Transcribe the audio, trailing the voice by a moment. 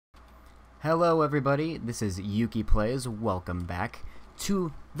Hello everybody, this is Yuki Plays. Welcome back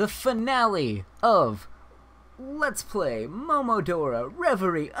to the finale of Let's Play Momodora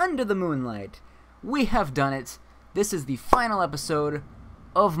Reverie Under the Moonlight. We have done it. This is the final episode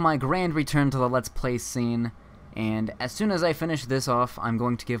of my grand return to the Let's Play scene, and as soon as I finish this off, I'm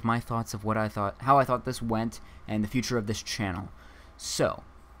going to give my thoughts of how I thought this went and the future of this channel. So,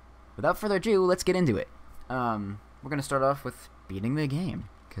 without further ado, let's get into it. We're going to start off with beating the game,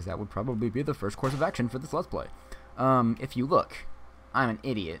 because that would probably be the first course of action for this Let's Play. If you look, I'm an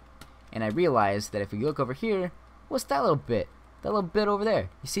idiot, and I realized that if we look over here, what's that little bit? That little bit over there.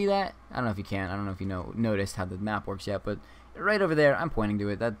 You see that? I don't know if you can. I don't know if you noticed how the map works yet, but right over there, I'm pointing to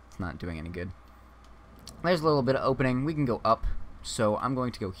it. That's not doing any good. There's a little bit of opening. We can go up, so I'm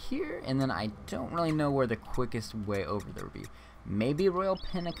going to go here, and then I don't really know where the quickest way over there would be. Maybe Royal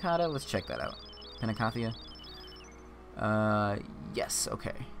Pinnacata? Let's check that out. Pinnacathia? Yes,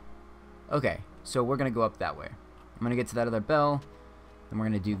 okay. Okay, so we're gonna go up that way. I'm gonna get to that other bell, then we're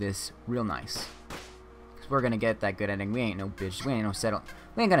gonna do this real nice. Because we're gonna get that good ending. We ain't no bitch. We ain't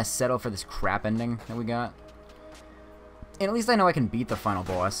gonna settle for this crap ending that we got. And at least I know I can beat the final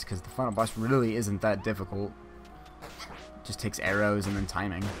boss, because the final boss really isn't that difficult. It just takes arrows and then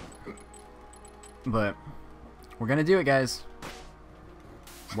timing. But we're gonna do it, guys.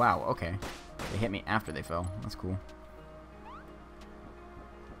 Wow, okay. They hit me after they fell. That's cool.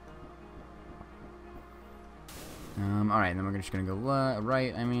 Alright, then we're just gonna go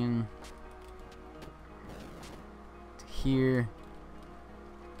right, I mean, to here.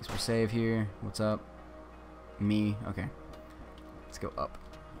 Guess we're safe here. What's up? Me. Okay. Let's go up.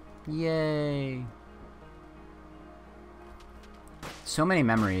 Yay! So many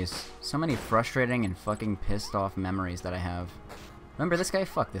memories. So many frustrating and fucking pissed off memories that I have. Remember this guy?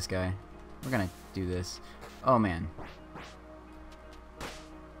 Fuck this guy. We're gonna do this. Oh man.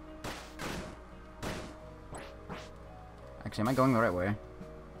 Actually, am I going the right way?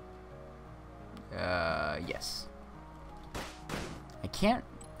 Yes. I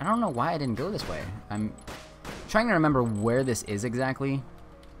don't know why I didn't go this way. I'm trying to remember where this is exactly.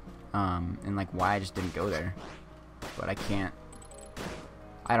 And like why I just didn't go there. But I can't.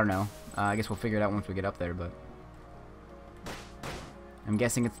 I don't know. I guess we'll figure it out once we get up there, but I'm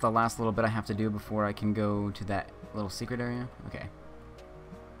guessing it's the last little bit I have to do before I can go to that little secret area. Okay.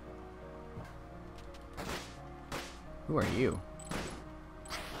 Who are you?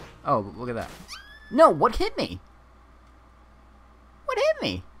 Oh, look at that. No, what hit me? What hit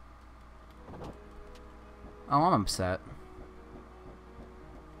me? Oh, I'm upset.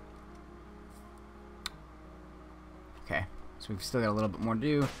 Okay, so we've still got a little bit more to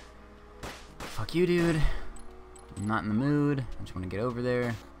do. Fuck you, dude. I'm not in the mood. I just want to get over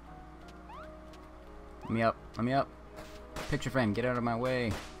there. Let me up. Let me up. Picture frame, get out of my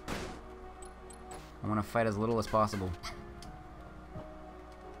way. I want to fight as little as possible.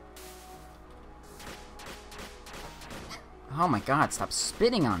 Oh my god, stop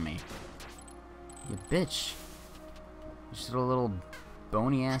spitting on me. You bitch. Just a little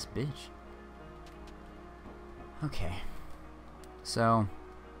bony ass bitch. Okay. So,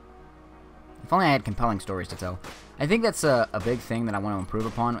 if only I had compelling stories to tell. I think that's a big thing that I want to improve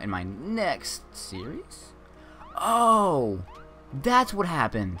upon in my next series. Oh! That's what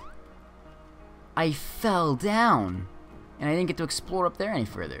happened. I fell down, and I didn't get to explore up there any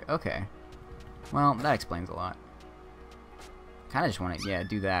further. Okay. Well, that explains a lot. Kind of just want to, yeah,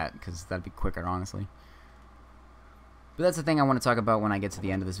 do that, because that'd be quicker, honestly. But that's the thing I want to talk about when I get to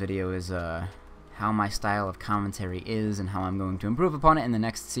the end of this video is how my style of commentary is and how I'm going to improve upon it in the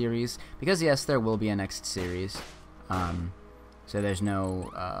next series. Because, yes, there will be a next series. So there's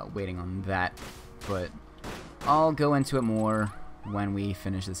no waiting on that. But I'll go into it more when we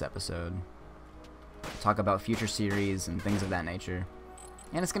finish this episode. Talk about future series and things of that nature,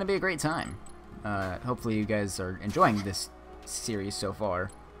 and it's gonna be a great time. Hopefully you guys are enjoying this series so far,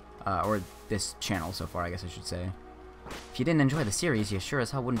 or this channel so far, I guess I should say. If you didn't enjoy the series, you sure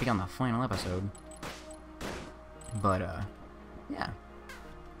as hell wouldn't be on the final episode. But yeah.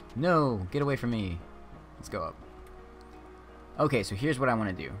 No, get away from me. Let's go up. Okay, so here's what I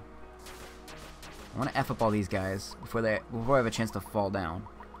want to do. I want to F up all these guys before I have a chance to fall down.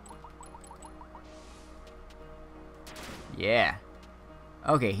 Yeah.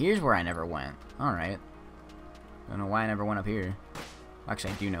 Okay, here's where I never went. Alright. Don't know why I never went up here.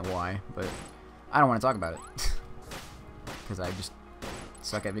 Actually, I do know why, but I don't want to talk about it. Because I just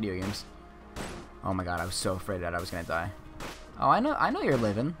suck at video games. Oh my god, I was so afraid that I was going to die. Oh, I know you're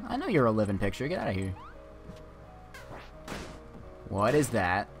living. I know you're a living picture. Get out of here. What is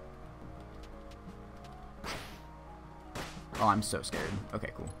that? Oh, I'm so scared.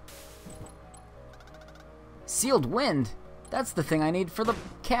 Okay, cool. Sealed wind? That's the thing I need for the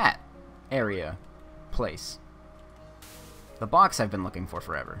cat area place. The box I've been looking for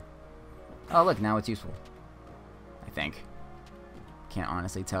forever. Oh, look, now it's useful. I think. Can't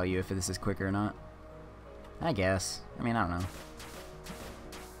honestly tell you if this is quicker or not. I guess. I mean, I don't know.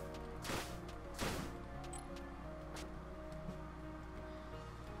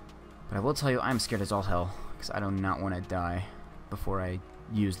 But I will tell you, I'm scared as all hell, because I do not want to die before I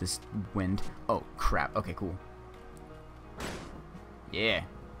use this wind. Oh, crap. Okay, cool. Yeah.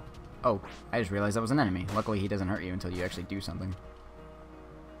 Oh, I just realized that was an enemy. Luckily, he doesn't hurt you until you actually do something.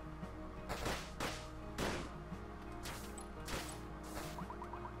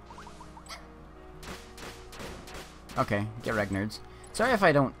 Okay, get wrecked, nerds. Sorry if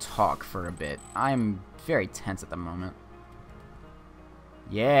I don't talk for a bit. I'm very tense at the moment.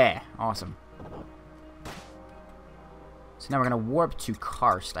 Yeah, awesome. So now we're gonna warp to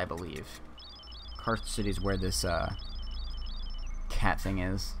Karst, I believe. Karst City is where this cat thing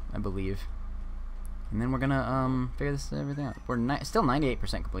is, I believe. And then we're gonna figure this everything out. We're still 98%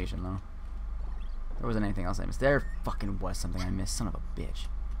 completion though. There wasn't anything else I missed. There fucking was something I missed, son of a bitch.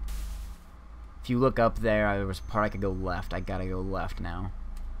 If you look up there, there was a part I could go left. I gotta go left now.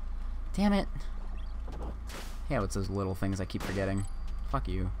 Damn it. Yeah, what's those little things I keep forgetting? Fuck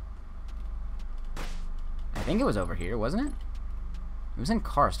you. I think it was over here, wasn't it? It was in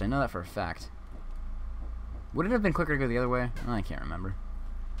Karst, I know that for a fact. Would it have been quicker to go the other way? Oh, I can't remember.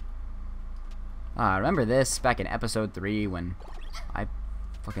 I remember this back in episode 3 when I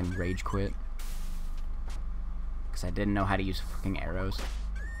fucking rage quit. Because I didn't know how to use fucking arrows.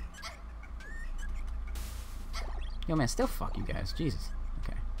 Yo, man, still fuck you guys. Jesus.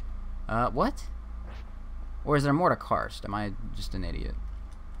 Okay. What? Or is there more to Karst? Am I just an idiot?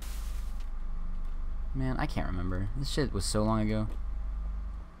 Man, I can't remember. This shit was so long ago.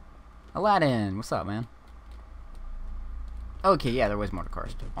 Aladdin! What's up, man? Okay, yeah, there was more to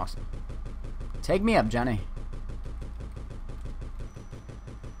Karst. Awesome. Take me up, Johnny.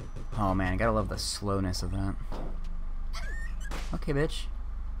 Oh, man, I gotta love the slowness of that. Okay, bitch.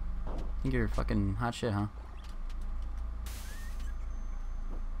 Think you're fucking hot shit, huh?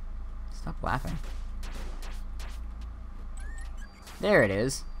 Stop laughing. There it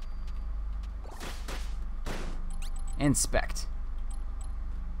is. Inspect.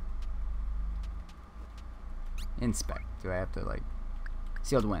 Inspect. Do I have to, like...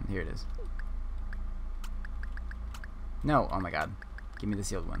 Sealed wind. Here it is. No. Oh my god. Give me the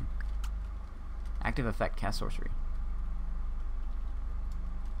sealed wind. Active effect. Cast sorcery.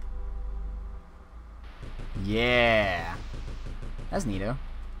 Yeah. That's neato.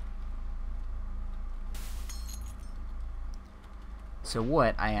 So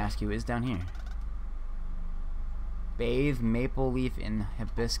what, I ask you, is down here? Bathe maple leaf in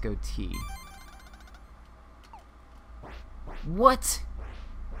hibisco tea. What?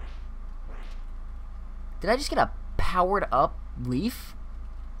 Did I just get a powered up leaf?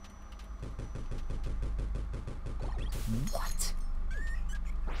 What?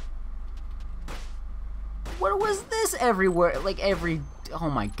 Where was this everywhere? Like every... Oh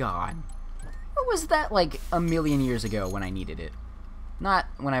my god. Where was that like a million years ago when I needed it? Not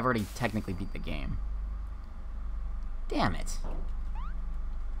when I've already technically beat the game. Damn it.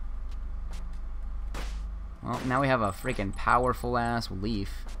 Well, now we have a freaking powerful ass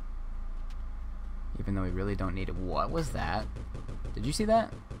leaf. Even though we really don't need it. What was that? Did you see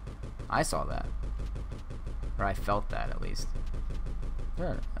that? I saw that. Or I felt that, at least.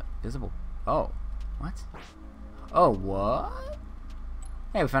 There, visible. Oh. What? Oh, what?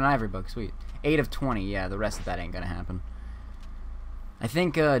 Hey, we found an ivory book. Sweet. 8 of 20. Yeah, the rest of that ain't gonna happen. I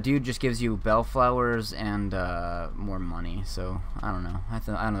think dude just gives you bellflowers and more money, so I don't know. I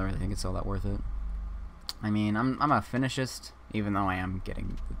don't really think it's all that worth it. I mean, I'm a finishist, even though I am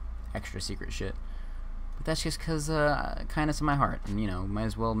getting the extra secret shit. But that's just because kindness in my heart, and you know, might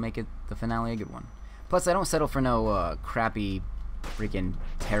as well make it the finale a good one. Plus, I don't settle for no crappy, freaking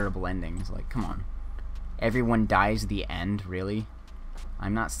terrible endings. Like, come on, everyone dies at the end, really?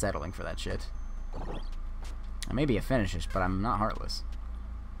 I'm not settling for that shit. I may be a finishist, but I'm not heartless.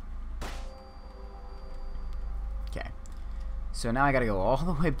 Okay. So now I gotta go all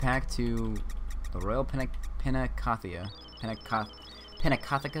the way back to the Royal Penacothica.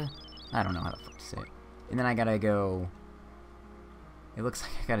 Penacothica? I don't know how the fuck to say it. And then I gotta go... It looks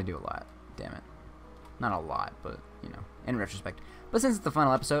like I gotta do a lot. Damn it. Not a lot, but, you know, in retrospect. But since it's the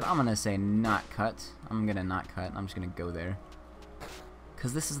final episode, I'm gonna say not cut. I'm gonna not cut. I'm just gonna go there.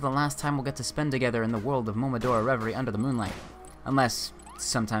 Because this is the last time we'll get to spend together in the world of Momodora Reverie under the Moonlight. Unless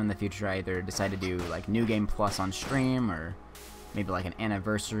sometime in the future I either decide to do like New Game Plus on stream, or maybe like an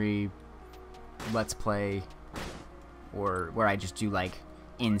anniversary Let's Play or where I just do like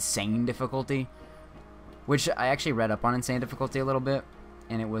insane difficulty, which I actually read up on insane difficulty a little bit,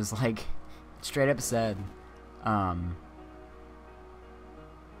 and it was like straight up said,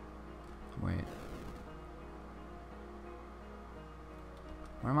 wait,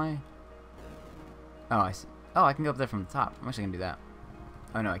 where am I? Oh, I see. Oh, I can go up there from the top. I'm actually gonna do that.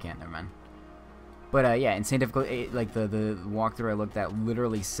 Oh no, I can't. Never mind. But yeah, insane difficulty. Like the walkthrough I looked at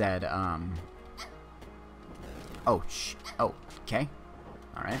literally said, oh, okay,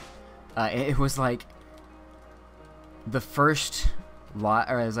 all right. It was like the first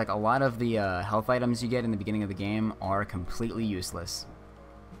lot, or it was like a lot of the health items you get in the beginning of the game are completely useless.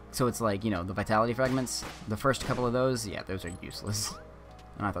 So it's like, you know, the vitality fragments. The first couple of those, yeah, those are useless.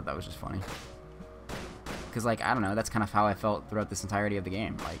 And I thought that was just funny. Because, like, I don't know, that's kind of how I felt throughout this entirety of the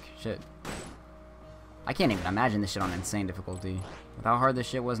game. Like, shit. I can't even imagine this shit on insane difficulty. With how hard this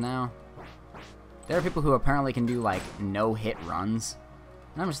shit was now. There are people who apparently can do, like, no-hit runs.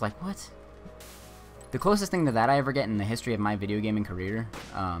 And I'm just like, what? The closest thing to that I ever get in the history of my video gaming career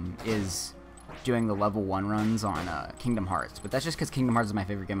is doing the level 1 runs on Kingdom Hearts. But that's just because Kingdom Hearts is my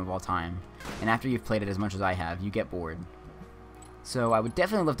favorite game of all time. And after you've played it as much as I have, you get bored. So I would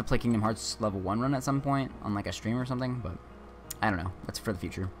definitely love to play Kingdom Hearts level 1 run at some point on like a stream or something, but I don't know. That's for the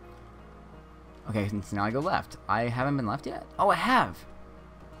future. Okay, so now I go left. I haven't been left yet? Oh, I have!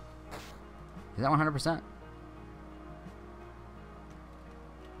 Is that 100%?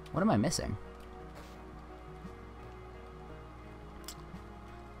 What am I missing?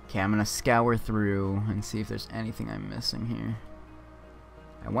 Okay, I'm gonna scour through and see if there's anything I'm missing here.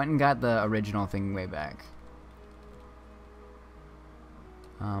 I went and got the original thing way back.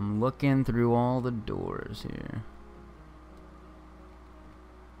 I'm looking through all the doors here.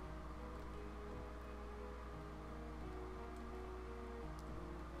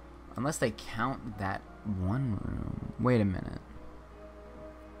 Unless they count that one room. Wait a minute.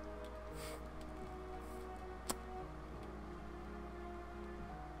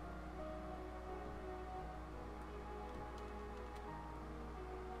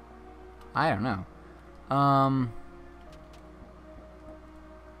 I don't know. Oh,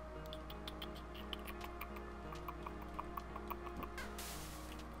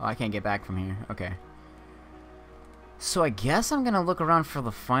 I can't get back from here. Okay. So I guess I'm gonna look around for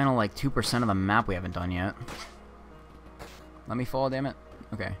the final, like, 2% of the map we haven't done yet. Let me fall, damn it.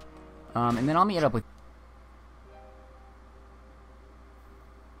 Okay. And then I'll meet up with...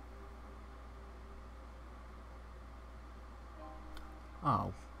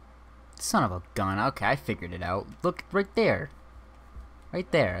 Oh. Son of a gun. Okay, I figured it out. Look, right there.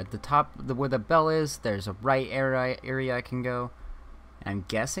 Right there. At the top, where the bell is, there's a right area I can go. I'm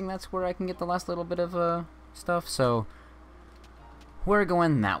guessing that's where I can get the last little bit of stuff, so we're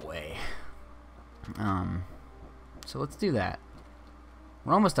going that way. So let's do that.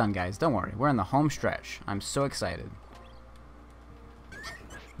 We're almost done, guys. Don't worry. We're in the home stretch. I'm so excited.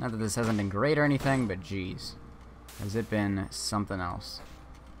 Not that this hasn't been great or anything, but geez. Has it been something else?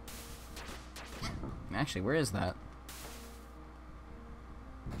 Actually, where is that?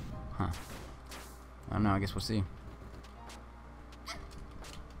 Huh. I don't know. I guess we'll see.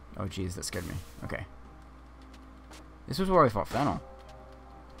 Oh, jeez, that scared me. Okay. This was where we fought Fennel.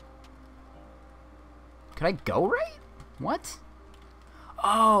 Could I go right? What?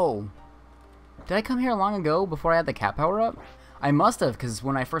 Oh! Did I come here long ago before I had the cat power up? I must have, because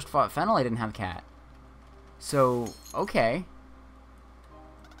when I first fought Fennel, I didn't have cat. So, okay.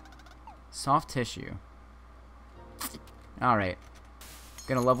 Soft tissue. Alright.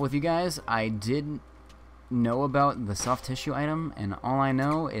 Gonna level with you guys. I did know about the soft tissue item, and all I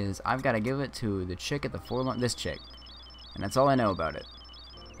know is I've got to give it to the chick at the forlorn, this chick, and that's all I know about it.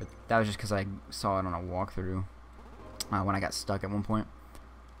 But that was just because I saw it on a walkthrough when I got stuck at one point.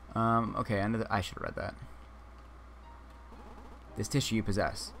 Okay, I should have read that. This tissue you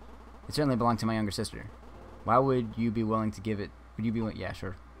possess, it certainly belonged to my younger sister. Why would you be willing to give it? Would you be willing? Yeah,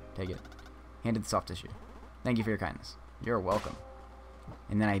 sure, take it. Handed the soft tissue. Thank you for your kindness. You're welcome.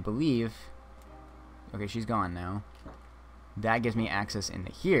 And then I believe. Okay, she's gone now. That gives me access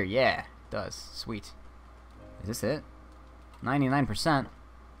into here. Yeah, it does. Sweet. Is this it? 99%.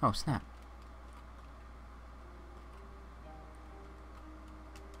 Oh, snap.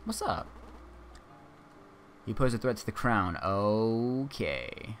 What's up? You pose a threat to the crown.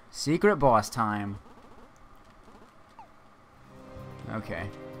 Okay. Secret boss time. Okay.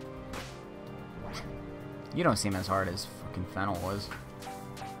 You don't seem as hard as fucking Fennel was.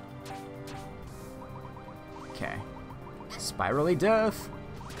 Okay. Spirally death.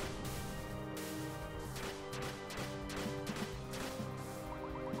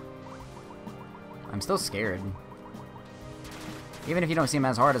 I'm still scared. Even if you don't seem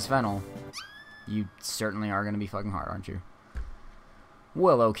as hard as Fennel, you certainly are going to be fucking hard, aren't you?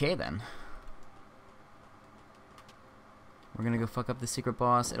 Well, okay then. We're going to go fuck up the secret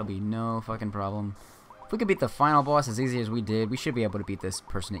boss. It'll be no fucking problem. If we could beat the final boss as easy as we did, we should be able to beat this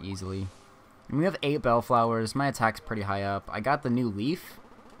person easily. And we have 8 bellflowers. My attack's pretty high up. I got the new leaf.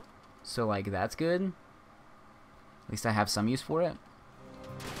 So, like, that's good. At least I have some use for it.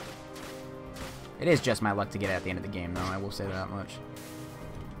 It is just my luck to get it at the end of the game, though. I will say that much.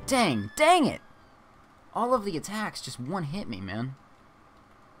 Dang it! All of the attacks just one hit me, man.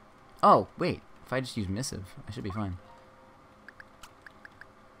 Oh, wait. If I just use Missive, I should be fine.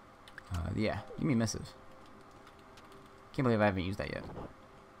 Yeah. Give me Missive. Can't believe I haven't used that yet.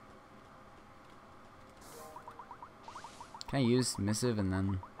 Can I use Missive and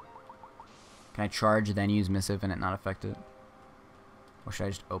then... Can I charge, then use Missive and it not affect it? Or should I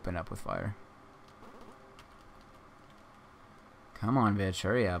just open up with fire? Come on, bitch.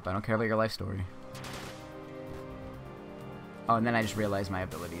 Hurry up. I don't care about your life story. Oh, and then I just realized my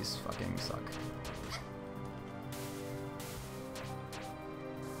abilities fucking suck.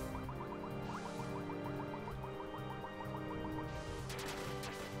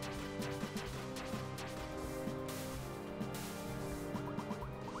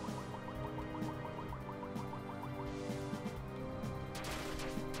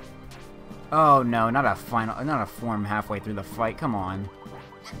 Oh no, not a form halfway through the fight. Come on.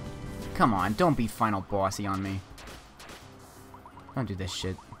 Come on, don't be final bossy on me. Don't do this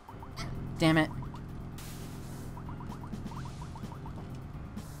shit. Damn it.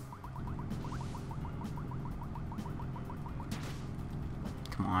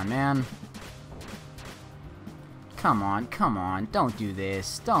 Come on, man. Come on. Don't do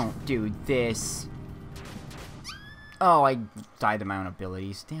this. Don't do this. Oh, I died to my own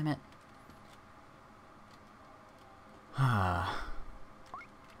abilities. Damn it.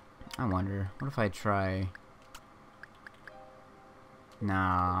 I wonder, what if I try...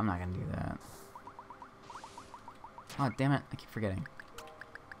 Nah, I'm not gonna do that. Oh, damn it, I keep forgetting.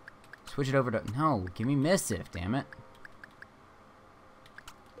 Switch it over to... No, give me Missive, damn it.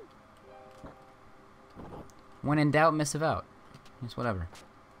 When in doubt, Missive out. It's whatever.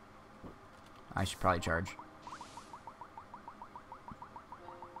 I should probably charge.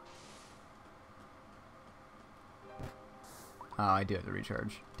 Oh, I do have to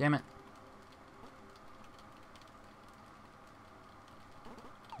recharge. Damn it.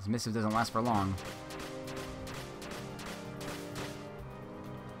 This Missive doesn't last for long.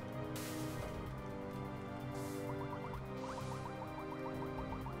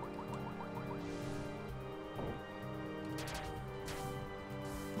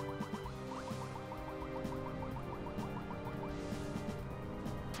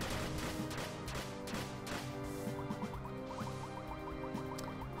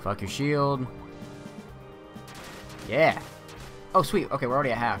 Fuck your shield. Yeah. Oh, sweet. Okay, we're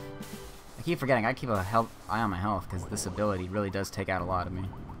already at half. I keep forgetting. I keep a eye on my health because this ability really does take out a lot of me.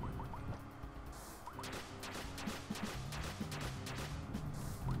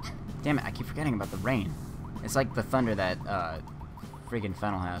 Damn it, I keep forgetting about the rain. It's like the thunder that freaking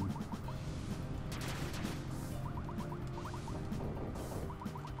Fennel had.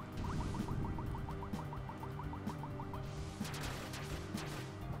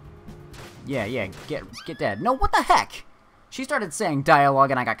 Yeah, get dead. No, what the heck? She started saying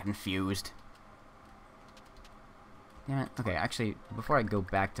dialogue and I got confused. Damn it. Okay, actually, before I go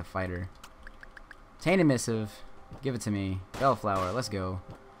back to fighter, Tainted Missive, give it to me. Bellflower, let's go.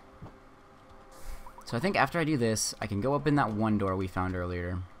 So I think after I do this, I can go up in that one door we found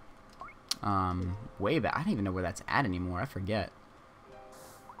earlier. Way back. I don't even know where that's at anymore. I forget.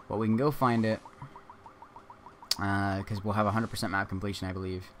 But we can go find it. Because we'll have 100% map completion, I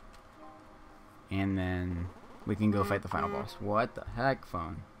believe. And then we can go fight the final boss. What the heck,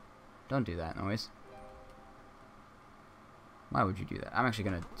 phone? Don't do that noise. Why would you do that? I'm actually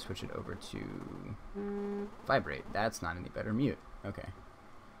going to switch it over to vibrate. That's not any better. Mute. Okay.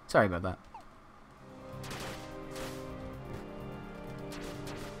 Sorry about that.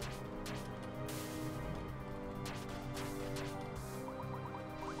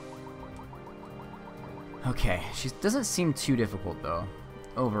 Okay. She doesn't seem too difficult, though,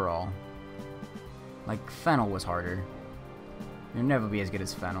 overall. Like, Fennel was harder. You'll never be as good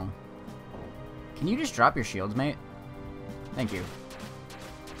as Fennel. Can you just drop your shields, mate? Thank you.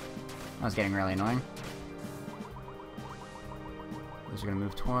 That was getting really annoying. Those are gonna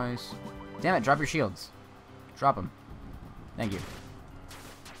move twice. Damn it, drop your shields. Drop them. Thank you.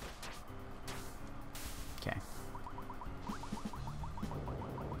 Okay.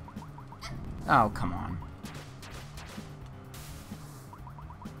 Oh, come on.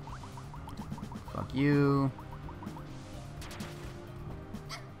 you.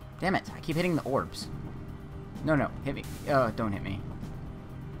 Damn it, I keep hitting the orbs. No, no, hit me. Don't hit me.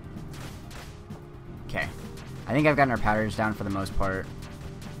 Okay. I think I've gotten our patterns down for the most part.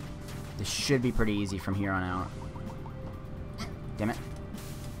 This should be pretty easy from here on out. Damn it.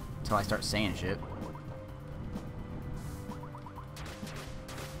 Until I start saying shit.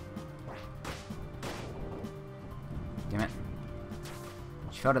 Damn it.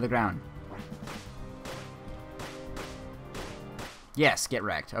 She fell to the ground. Yes, get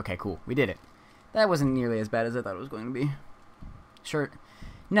wrecked. Okay, cool. We did it. That wasn't nearly as bad as I thought it was going to be. Sure,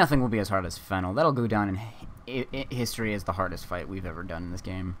 nothing will be as hard as Fennel. That'll go down in history as the hardest fight we've ever done in this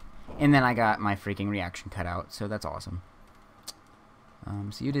game. And then I got my freaking reaction cut out, so that's awesome.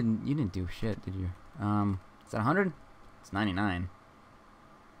 So you didn't do shit, did you? Is that 100? It's 99.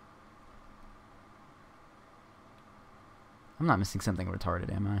 I'm not missing something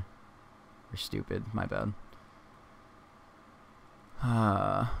retarded, am I? Or stupid? My bad.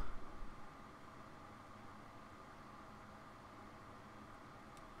 I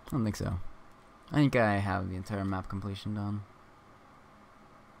don't think so. I think I have the entire map completion done.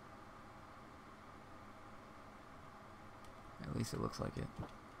 At least it looks like it.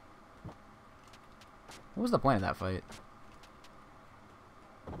 What was the point of that fight?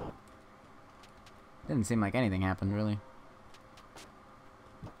 Didn't seem like anything happened, really.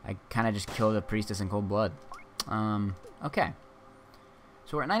 I kind of just killed a priestess in cold blood. Okay.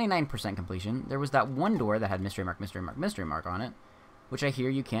 So we're at 99% completion. There was that one door that had mystery mark, mystery mark, mystery mark on it, which I hear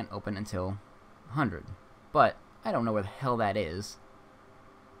you can't open until 100. But I don't know where the hell that is.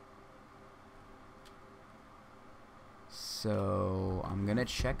 So I'm gonna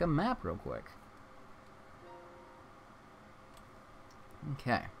check a map real quick.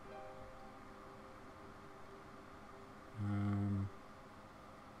 Okay.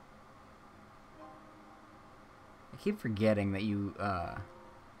 I keep forgetting that you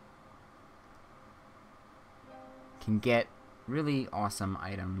can get really awesome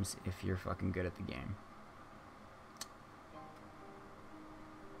items if you're fucking good at the game.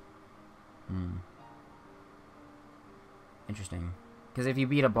 Interesting. Because if you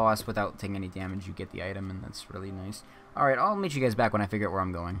beat a boss without taking any damage, you get the item, and that's really nice. Alright, I'll meet you guys back when I figure out where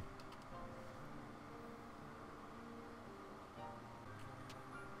I'm going.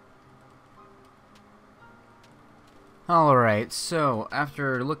 Alright, so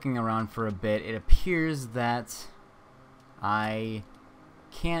after looking around for a bit, it appears that I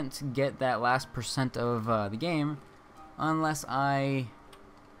can't get that last percent of the game unless I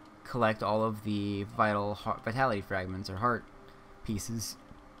collect all of the vitality fragments or heart pieces.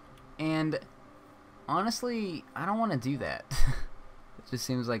 And honestly, I don't want to do that. It just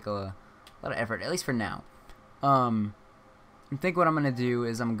seems like a lot of effort, at least for now. I think what I'm going to do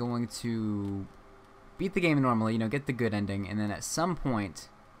is I'm going to beat the game normally, you know, get the good ending, and then at some point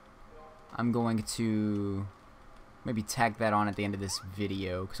I'm going to maybe tag that on at the end of this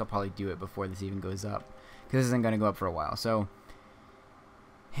video, because I'll probably do it before this even goes up, because this isn't going to go up for a while. So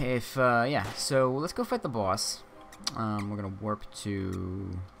if yeah, so let's go fight the boss. We're gonna warp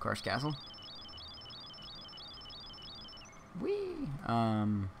to Kar's Castle. Whee!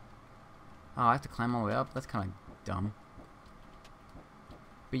 Oh, I have to climb all the way up? That's kind of dumb.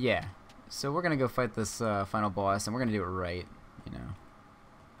 But yeah, so we're gonna go fight this final boss, and we're gonna do it right, you know.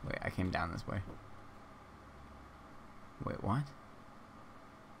 Wait, I came down this way. Wait, what?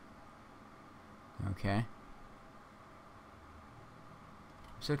 Okay.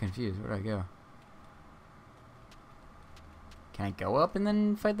 I'm so confused. Where do I go? Can I go up and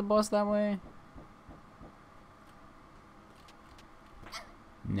then fight the boss that way?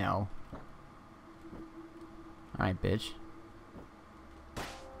 No. Alright, bitch.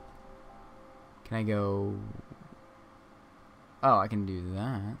 Can I go... Oh, I can do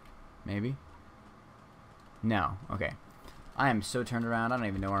that. Maybe. No. Okay. I am so turned around, I don't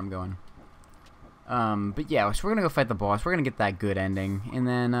even know where I'm going. But yeah, so we're gonna go fight the boss. We're gonna get that good ending, and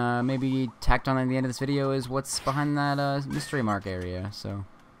then maybe tacked on at the end of this video is what's behind that mystery mark area. So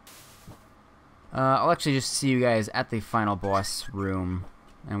I'll actually just see you guys at the final boss room,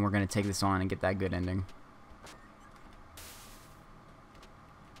 and we're gonna take this on and get that good ending.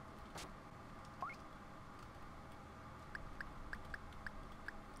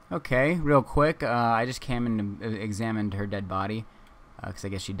 Okay, real quick, I just came and examined her dead body, because I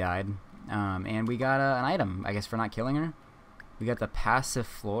guess she died. And we got an item, I guess, for not killing her. We got the passive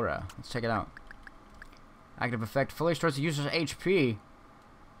flora. Let's check it out. Active effect fully restores the user's HP.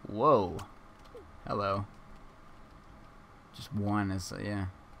 Whoa. Hello. Just one is, yeah.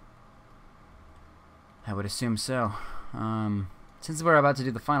 I would assume so. Since we're about to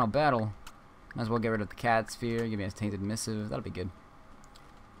do the final battle, Might as well get rid of the cat sphere. Give me a tainted missive. That'll be good.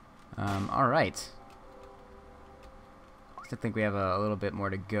 Alright. I think we have a little bit more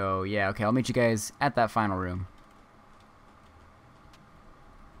to go. Yeah, okay, I'll meet you guys at that final room.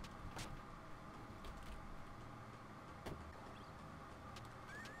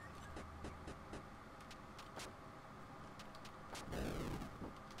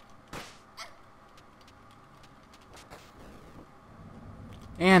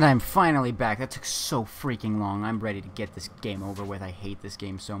 And I'm finally back. That took so freaking long. I'm ready to get this game over with. I hate this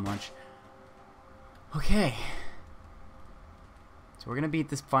game so much. Okay. So we're going to beat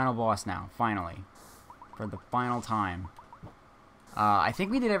this final boss now, finally. For the final time. I think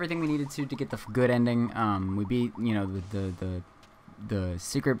we did everything we needed to get the good ending. We beat, you know, the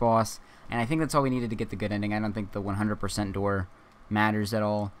secret boss. And I think that's all we needed to get the good ending. I don't think the 100% door matters at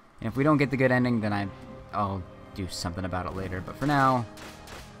all. And if we don't get the good ending, then I'll do something about it later. But for now,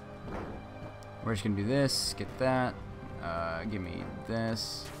 we're just going to do this, get that. Give me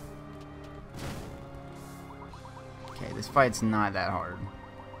this. Okay, this fight's not that hard.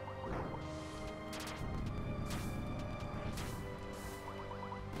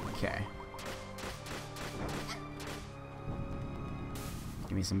 Okay.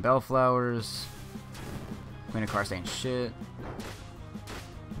 Give me some bellflowers. Queen of Karst ain't shit.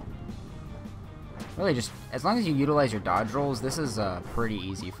 Really, just as long as you utilize your dodge rolls, this is a pretty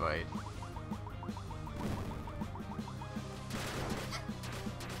easy fight.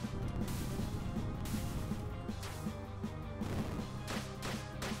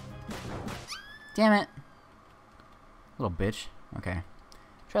 Damn it. Little bitch. Okay.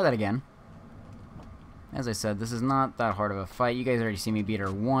 Try that again. As I said, this is not that hard of a fight. You guys already see me beat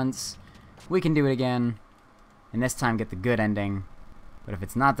her once. We can do it again. And this time get the good ending. But if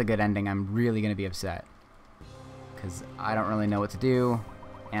it's not the good ending, I'm really going to be upset. Because I don't really know what to do.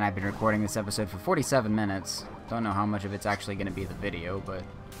 And I've been recording this episode for 47 minutes. Don't know how much of it's actually going to be the video, but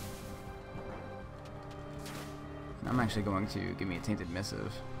I'm actually going to give me a tainted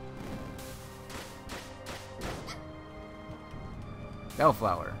missive.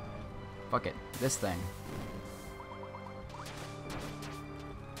 Bellflower. Fuck it. This thing.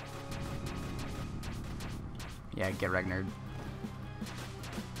 Yeah, get Regnard.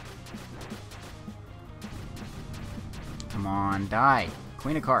 Come on, die.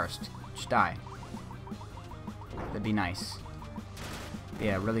 Queen of Karst. Just die. That'd be nice.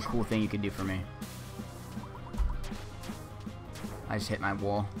 Yeah, really cool thing you could do for me. I just hit my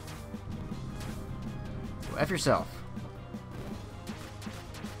wall. Go F yourself.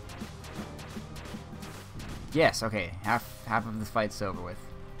 Yes, okay. Half of the fight's over with.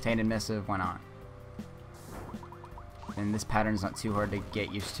 Tainted missive, why not? And this pattern's not too hard to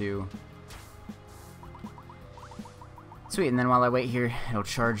get used to. Sweet, and then while I wait here, it'll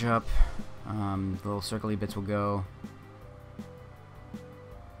charge up. The little circly bits will go.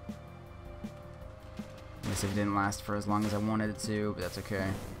 Missive didn't last for as long as I wanted it to, but that's okay.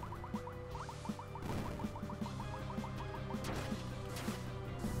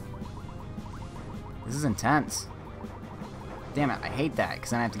 This is intense. Damn it, I hate that,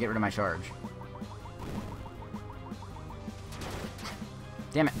 because then I have to get rid of my charge.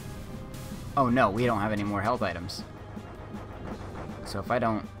 Damn it. Oh no, we don't have any more health items. So if I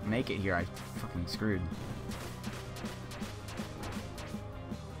don't make it here, I'm fucking screwed.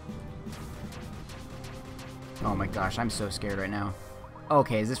 Oh my gosh, I'm so scared right now.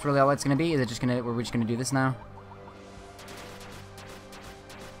 Okay, is this really all it's gonna be? Is it just gonna, we're just gonna do this now?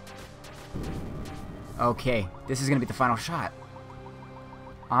 Okay, this is gonna be the final shot.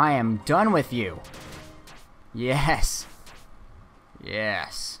 I am done with you. Yes.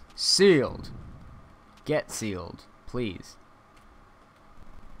 Yes. Sealed. Get sealed, please.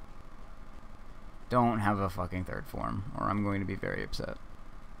 Don't have a fucking third form, or I'm going to be very upset.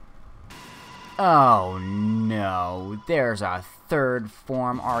 Oh no, there's a third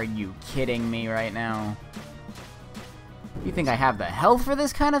form. Are you kidding me right now? You think I have the health for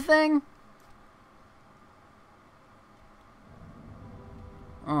this kind of thing?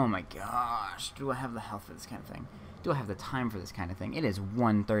 Oh my gosh, do I have the health for this kind of thing? Do I have the time for this kind of thing? It is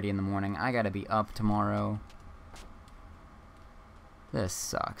 1:30 in the morning. I gotta be up tomorrow. This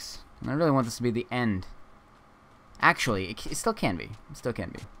sucks. And I really want this to be the end. Actually, it still can be. It still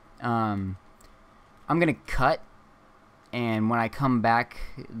can be. I'm gonna cut, and when I come back,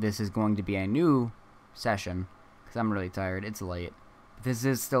 this is going to be a new session, because I'm really tired. It's late. This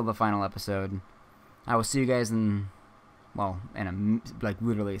is still the final episode. I will see you guys in, well, in a, like,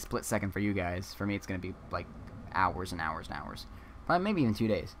 literally a split second for you guys. For me, it's gonna be, like, hours and hours and hours. Probably maybe even 2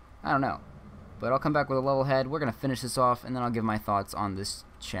 days. I don't know. But I'll come back with a level head. We're gonna finish this off, and then I'll give my thoughts on this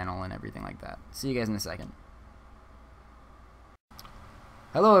channel and everything like that. See you guys in a second.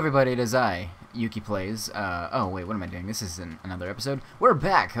 Hello everybody, it is I, Yuki Plays. Oh wait, what am I doing? This is another episode. We're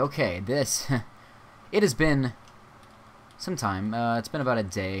back! Okay, this... it has been some time. It's been about a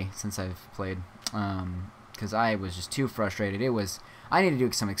day since I've played. Because I was just too frustrated. I need to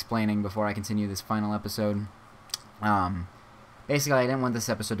do some explaining before I continue this final episode. Basically, I didn't want this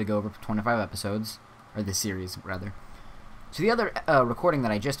episode to go over 25 episodes. Or this series, rather. So the other recording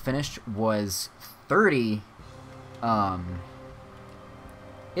that I just finished was 30...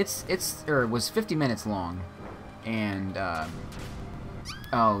 It was 50 minutes long, and,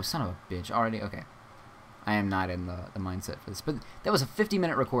 oh, son of a bitch, already, okay. I am not in the mindset for this, but that was a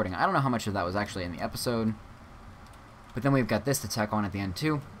 50-minute recording. I don't know how much of that was actually in the episode, but then we've got this to tack on at the end,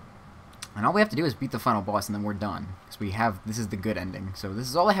 too. And all we have to do is beat the final boss, and then we're done, because this is the good ending, so this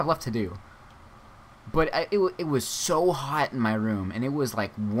is all I have left to do. But it was so hot in my room, and it was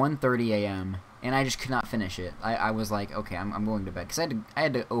like 1:30 a.m., and I just could not finish it. I was like, okay, I'm going to bed, because I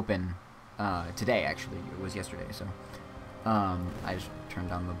had to open today, actually. It was yesterday, so I just turned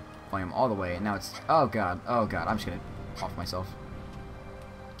down the volume all the way, and now it's, oh god, I'm just gonna off myself.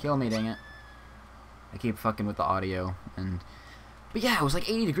 Kill me, dang it. I keep fucking with the audio, but yeah, it was like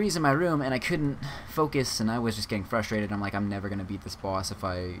 80 degrees in my room, and I couldn't focus, and I was just getting frustrated. I'm like, I'm never gonna beat this boss if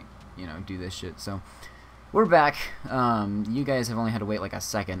I, you know, do this shit. So we're back. You guys have only had to wait like a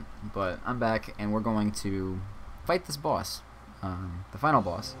second, but I'm back, and we're going to fight this boss, the final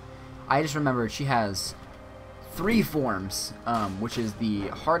boss. I just remembered she has 3 forms, which is the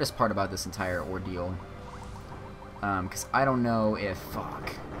hardest part about this entire ordeal. Because I don't know if,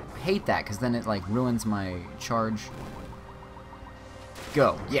 fuck, I hate that, because then it like ruins my charge.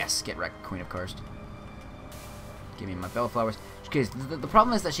 Go, yes, get wrecked, Queen of Karst. Give me my bellflowers. Okay, the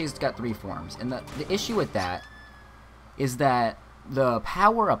problem is that she's got 3 forms, and the issue with that is that the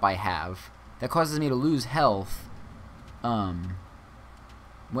power-up I have that causes me to lose health,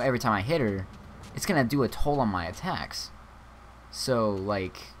 every time I hit her, it's gonna do a toll on my attacks. So,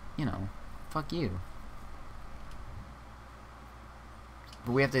 like, you know, fuck you.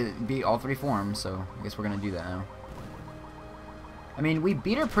 But we have to beat all 3 forms, so I guess we're gonna do that now. I mean, we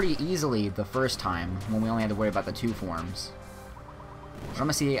beat her pretty easily the first time, when we only had to worry about the 2 forms. I'm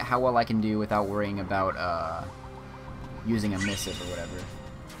gonna see how well I can do without worrying about using a missive or whatever.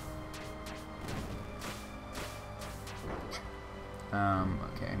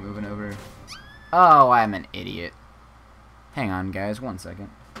 Okay, moving over. Oh, I'm an idiot. Hang on, guys, 1 second.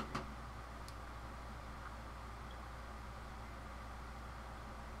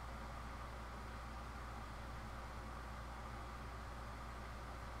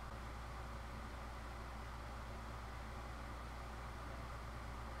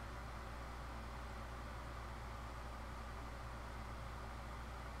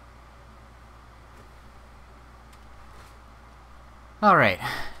 Alright,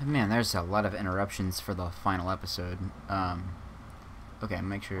 man, there's a lot of interruptions for the final episode. Okay,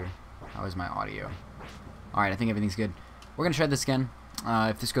 make sure, how is my audio? Alright, I think everything's good. We're gonna try this again.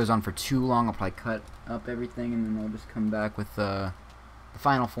 If this goes on for too long, I'll probably cut up everything, and then I'll just come back with the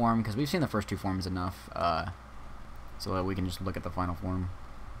final form, because we've seen the first 2 forms enough, so that we can just look at the final form.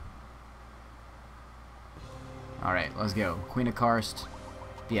 Alright, let's go. Queen of Karst.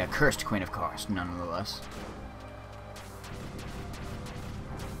 The cursed Queen of Karst, nonetheless.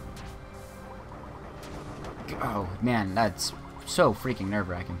 Oh, man, that's so freaking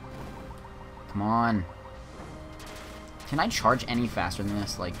nerve-wracking. Come on. Can I charge any faster than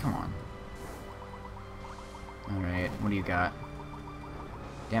this? Like, come on. Alright, what do you got?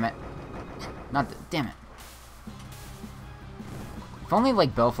 Damn it. Damn it. If only,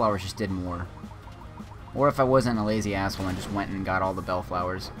 like, bellflowers just did more. Or if I wasn't a lazy asshole and just went and got all the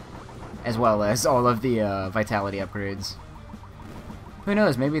bellflowers. As well as all of the vitality upgrades. Who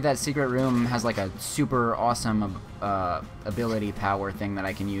knows, maybe that secret room has like a super awesome ability power thing that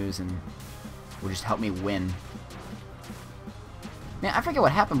I can use and will just help me win. Man, I forget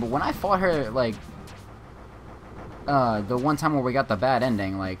what happened, but when I fought her, like, the one time where we got the bad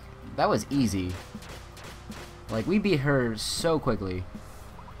ending, like, that was easy. Like, we beat her so quickly.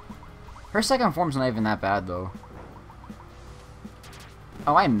 Her second form's not even that bad, though.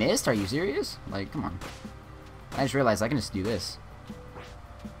 Oh, I missed? Are you serious? Like, come on. I just realized I can just do this.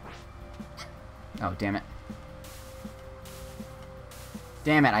 Oh, damn it.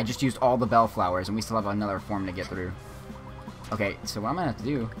 Damn it, I just used all the bellflowers, and we still have another form to get through. Okay, so what I'm gonna have to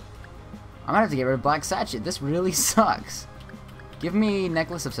do... I'm gonna have to get rid of Black Satchet. This really sucks. Give me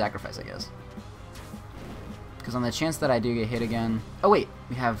Necklace of Sacrifice, I guess. Because on the chance that I do get hit again... Oh, wait,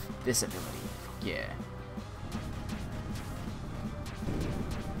 we have this ability. Yeah.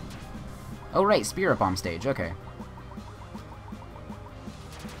 Oh, right, Spirit Bomb stage. Okay.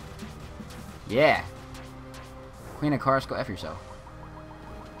 Yeah. Queen of Cards, go F yourself.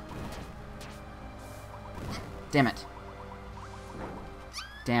 Damn it.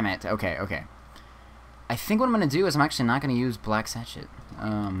 Damn it. Okay, okay. I think what I'm going to do is I'm actually not going to use Black Sachet.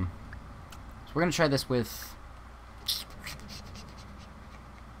 So we're going to try this with...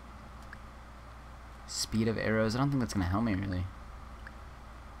 Speed of Arrows. I don't think that's going to help me, really.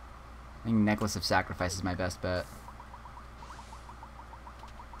 I think Necklace of Sacrifice is my best bet.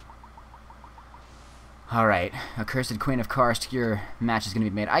 Alright, Accursed Queen of Karst, your match is going to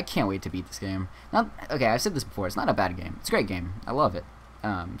be made. I can't wait to beat this game. Okay, I've said this before, it's not a bad game. It's a great game. I love it.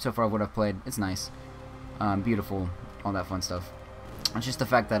 So far what I've played, it's nice. Beautiful, all that fun stuff. It's just the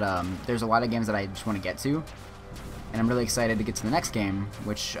fact that there's a lot of games that I just want to get to. And I'm really excited to get to the next game,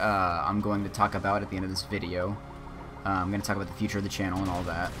 which I'm going to talk about at the end of this video. I'm going to talk about the future of the channel and all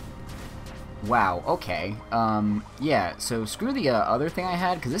that. Wow, okay. Yeah, so screw the other thing I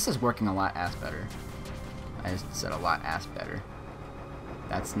had, because this is working a lot ass better. I just said a lot ass better.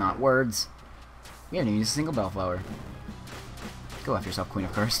 That's not words. We haven't even used a single Bellflower. Go after yourself, Queen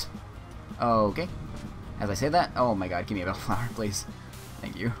of Cursed. Okay. As I say that, oh my god, give me a Bellflower, please.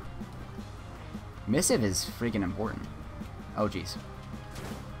 Thank you. Missive is freaking important. Oh, jeez.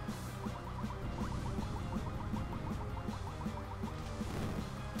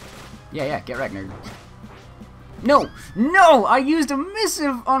 Yeah, get wrecked, nerd. No! No! I used a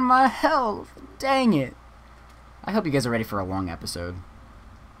missive on my health! Dang it. I hope you guys are ready for a long episode.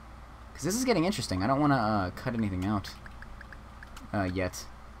 Because this is getting interesting. I don't want to cut anything out yet.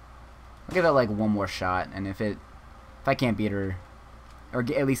 I'll give it like one more shot, and if I can't beat her, or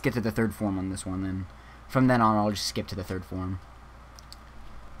at least get to the third form on this one, then from then on I'll just skip to the third form.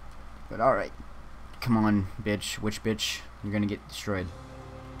 But alright. Come on, bitch. Witch bitch. You're gonna get destroyed.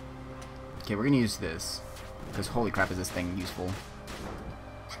 Okay, we're gonna use this. Because holy crap is this thing useful.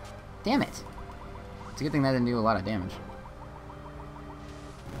 Damn it. It's a good thing that didn't do a lot of damage.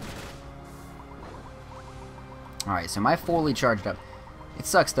 Alright, so my fully charged up. It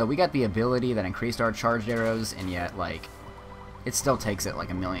sucks though, we got the ability that increased our charged arrows, and yet, like, it still takes it like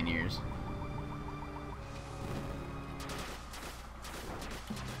a million years.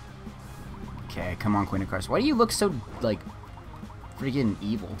 Okay, come on, Queen of Cards. Why do you look so, like, freaking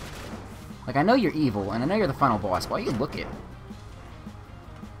evil? Like, I know you're evil, and I know you're the final boss. Why do you look it?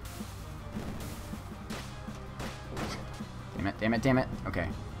 Damn it, damn it, damn it. Okay.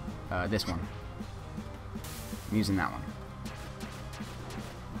 This one. I'm using that one.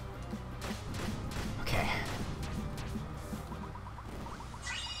 Okay.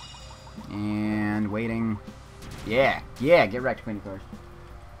 And waiting. Yeah, get wrecked, Queen of Cards.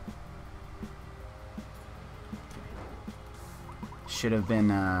 Should have been,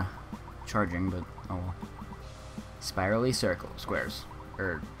 charging, but oh well. Spirally squares.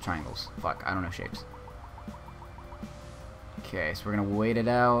 Or triangles. Fuck, I don't know shapes. Okay, so we're gonna wait it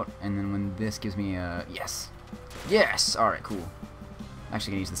out, and then when this gives me a... Yes! Yes! Alright, cool. I'm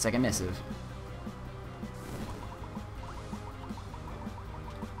actually gonna use the second missive.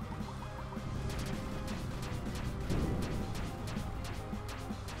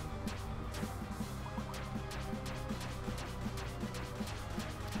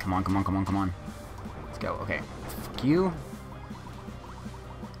 Come on, come on, come on, come on. Let's go. Okay. Fuck you.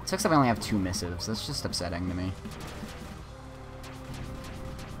 It sucks that I only have 2 missives. That's just upsetting to me.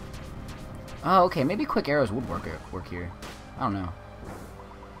 Oh, okay. Maybe quick arrows would work here. I don't know.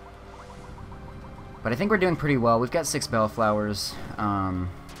 But I think we're doing pretty well. We've got 6 Bellflowers.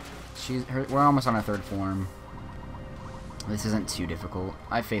 We're almost on our 3rd form. This isn't too difficult.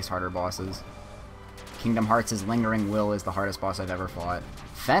 I've faced harder bosses. Kingdom Hearts' Lingering Will is the hardest boss I've ever fought.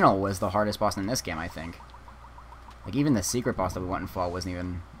 Fennel was the hardest boss in this game, I think. Like, even the secret boss that we went and fought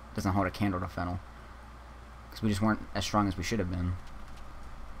doesn't hold a candle to Fennel. Because we just weren't as strong as we should have been.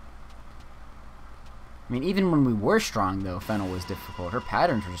 I mean, even when we were strong, though, Fennel was difficult. Her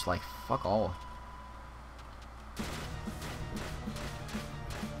patterns were just like, fuck all.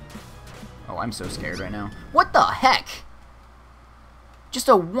 Oh, I'm so scared right now. What the heck? Just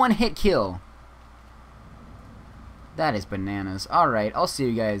a one-hit kill. That is bananas. Alright, I'll see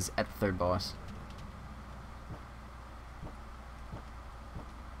you guys at the 3rd boss.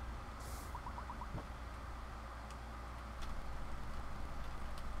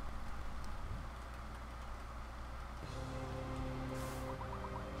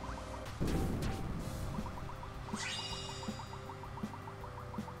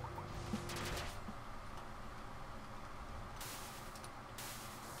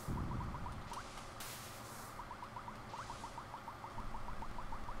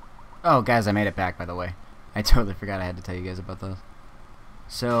 Oh, guys, I made it back, by the way. I totally forgot I had to tell you guys about those.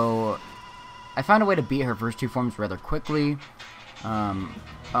 So, I found a way to beat her first two forms rather quickly.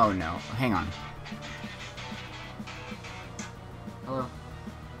 Oh no, hang on. Hello?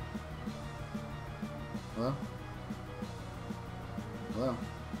 Hello? Hello?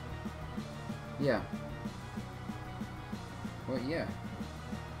 Yeah. What? Yeah.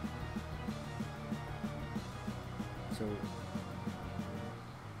 So...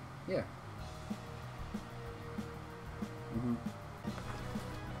 Yeah.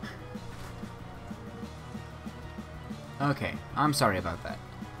 Okay, I'm sorry about that.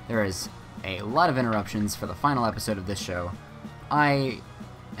 There is a lot of interruptions for the final episode of this show. I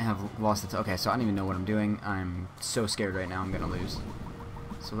have lost it. Okay, so I don't even know what I'm doing. I'm so scared right now I'm gonna lose.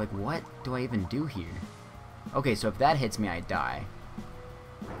 So, like, what do I even do here? Okay, so if that hits me, I die.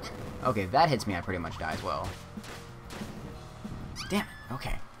 Okay, if that hits me, I pretty much die as well. Damn it,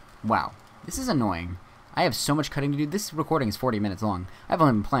 okay. Wow, this is annoying. I have so much cutting to do. This recording is 40 minutes long. I've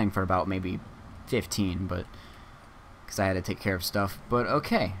only been playing for about maybe 15, but... because I had to take care of stuff. But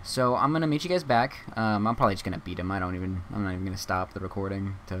okay, so I'm gonna meet you guys back. I'm probably just gonna beat him. I'm not even gonna stop the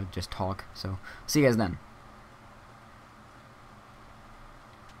recording to just talk. So see you guys then.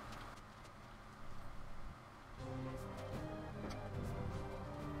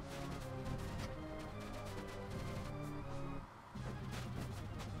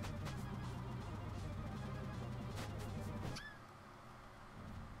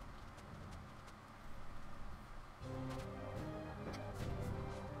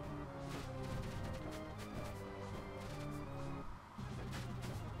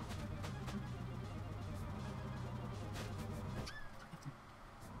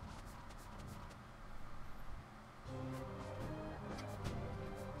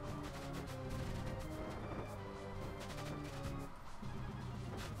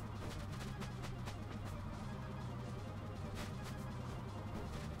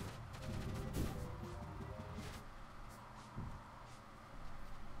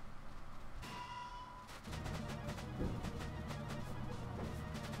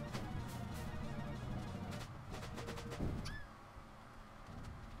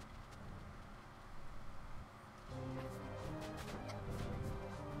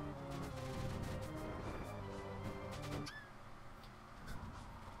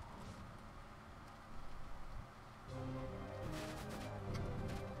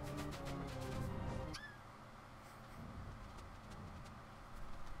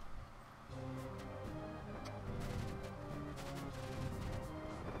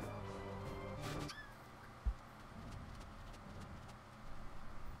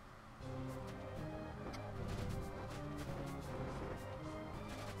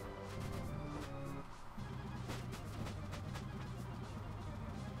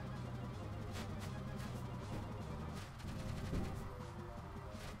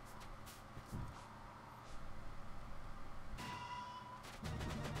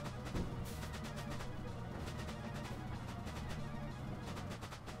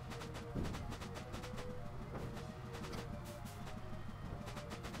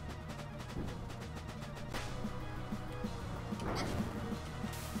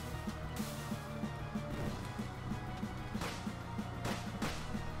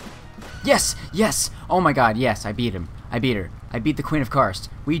 Yes! Yes! Oh my god, yes, I beat him. I beat her. I beat the Queen of Karst.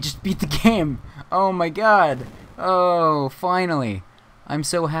 We just beat the game! Oh my god! Oh, finally! I'm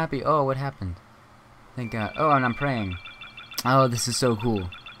so happy. Oh, what happened? Thank god. Oh, and I'm praying. Oh, this is so cool.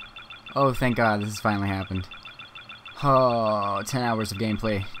 Oh, thank god, this has finally happened. Oh, 10 hours of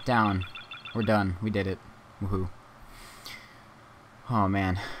gameplay. Down. We're done. We did it. Woohoo. Oh,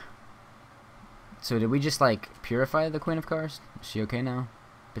 man. So did we just, like, purify the Queen of Karst? Is she okay now?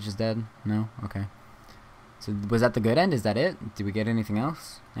 Bitch is dead? No? Okay. So was that the good end? Is that it? Did we get anything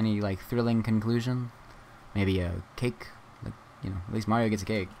else? Any, like, thrilling conclusion? Maybe a cake? Like, you know, at least Mario gets a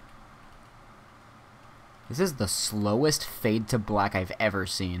cake. This is the slowest fade to black I've ever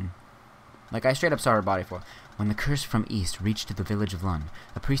seen. Like, I straight up saw her body fall. When the curse from east reached the village of Lund,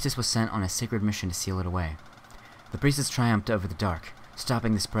 a priestess was sent on a sacred mission to seal it away. The priestess triumphed over the dark,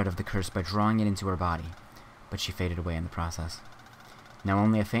 stopping the spread of the curse by drawing it into her body, but she faded away in the process. Now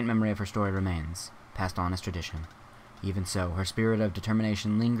only a faint memory of her story remains, passed on as tradition. Even so, her spirit of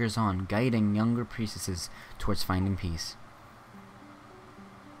determination lingers on, guiding younger priestesses towards finding peace.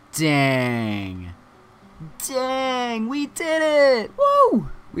 Dang! Dang! We did it! Woo!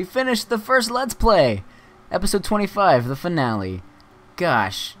 We finished the first Let's Play! Episode 25, the finale.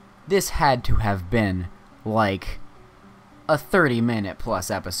 Gosh, this had to have been, like, a 30-minute plus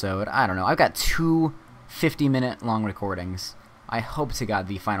episode. I don't know. I've got two 50-minute long recordings. I hope to God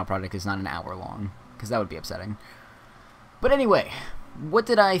the final product is not an hour long, because that would be upsetting. But anyway, what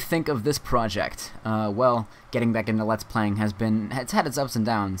did I think of this project? Well, getting back into Let's Playing it's had its ups and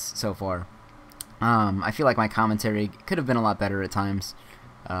downs so far. I feel like my commentary could have been a lot better at times,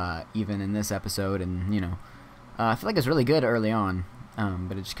 even in this episode, and, you know, I feel like it was really good early on,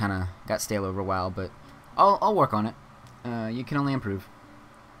 but it just kind of got stale over a while, but I'll work on it. You can only improve.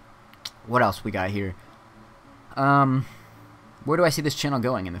 What else we got here? Where do I see this channel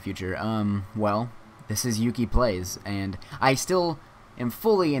going in the future? Well, this is Yuki Plays, and I still am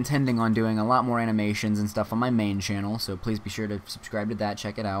fully intending on doing a lot more animations and stuff on my main channel, so please be sure to subscribe to that,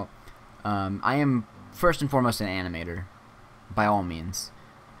 check it out. I am first and foremost an animator, by all means.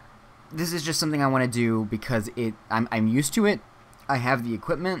 This is just something I want to do because I'm used to it. I have the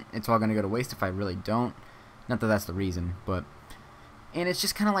equipment. It's all going to go to waste if I really don't. Not that that's the reason, but... And it's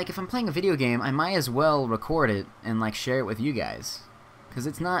just kind of like, if I'm playing a video game, I might as well record it and, like, share it with you guys. Because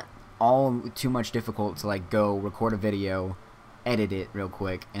it's not all too much difficult to, like, go record a video, edit it real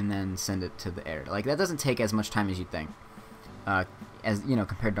quick, and then send it to the editor. Like, that doesn't take as much time as you'd think. As, you know,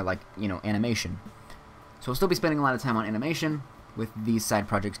 compared to, like, you know, animation. So I'll still be spending a lot of time on animation, with these side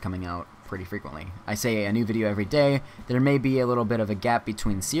projects coming out pretty frequently. I say a new video every day. There may be a little bit of a gap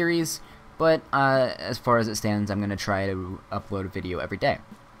between series, but as far as it stands, I'm going to try to upload a video every day.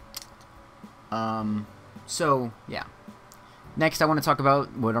 So, yeah. Next, I want to talk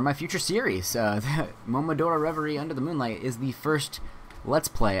about what are my future series. Momodora Reverie Under the Moonlight is the first Let's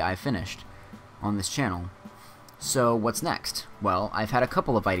Play I finished on this channel. So, what's next? Well, I've had a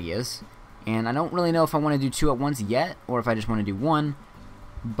couple of ideas, and I don't really know if I want to do two at once yet, or if I just want to do one,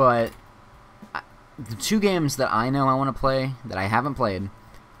 but the two games that I know I want to play, that I haven't played,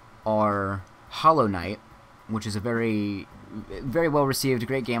 are Hollow Knight, which is a very well received,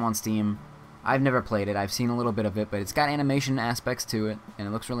 great game on Steam. I've never played it, I've seen a little bit of it, but it's got animation aspects to it, and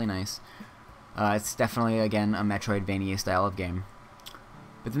it looks really nice. It's definitely, again, a Metroidvania style of game.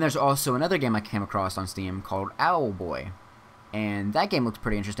 But then there's also another game I came across on Steam called Owlboy, and that game looks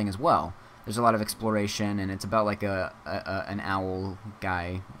pretty interesting as well. There's a lot of exploration, and it's about like an owl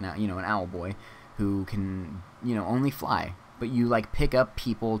guy, you know, an owl boy, who can, you know, only fly. But you, like, pick up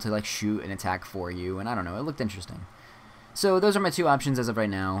people to, like, shoot and attack for you, and I don't know, it looked interesting. So those are my two options as of right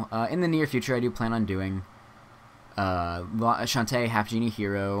now. In the near future, I do plan on doing Shantae Half Genie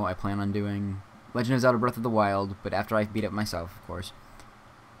Hero. I plan on doing Legend of Zelda Breath of the Wild, but after I beat it myself, of course.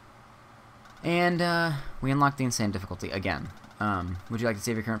 And we unlock the insane difficulty again. Would you like to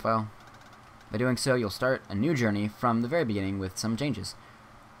save your current file? By doing so, you'll start a new journey from the very beginning with some changes.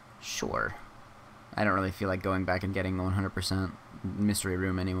 Sure. I don't really feel like going back and getting the 100% mystery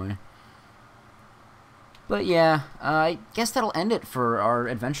room anyway. But yeah, I guess that'll end it for our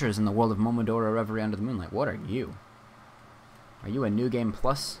adventures in the world of Momodora Reverie Under the Moonlight. What are you? Are you a New Game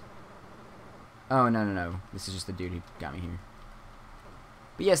Plus? Oh, no. This is just the dude who got me here.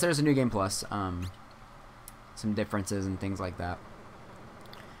 But yes, there's a New Game Plus. Some differences and things like that.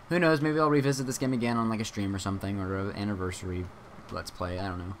 Who knows, maybe I'll revisit this game again on like a stream or something, or an anniversary Let's Play, I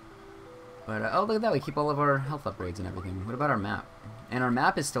don't know. But, oh, look at that, we keep all of our health upgrades and everything. What about our map? And our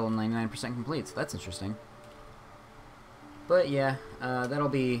map is still 99% complete, so that's interesting. But, yeah, that'll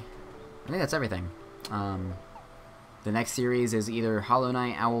be... I think that's everything. The next series is either Hollow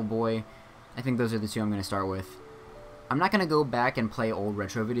Knight, Owlboy. I think those are the two I'm going to start with. I'm not going to go back and play old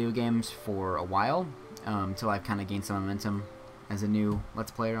retro video games for a while, until I've kind of gained some momentum as a new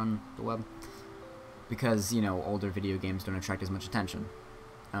Let's Player on the web. Because, you know, older video games don't attract as much attention.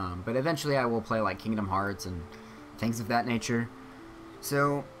 But eventually I will play like Kingdom Hearts and things of that nature.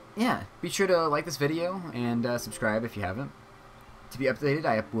 So, yeah, be sure to like this video and subscribe if you haven't. To be updated,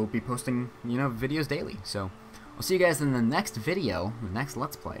 I will be posting, you know, videos daily. So, I'll see you guys in the next video, the next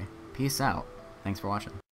Let's Play. Peace out. Thanks for watching.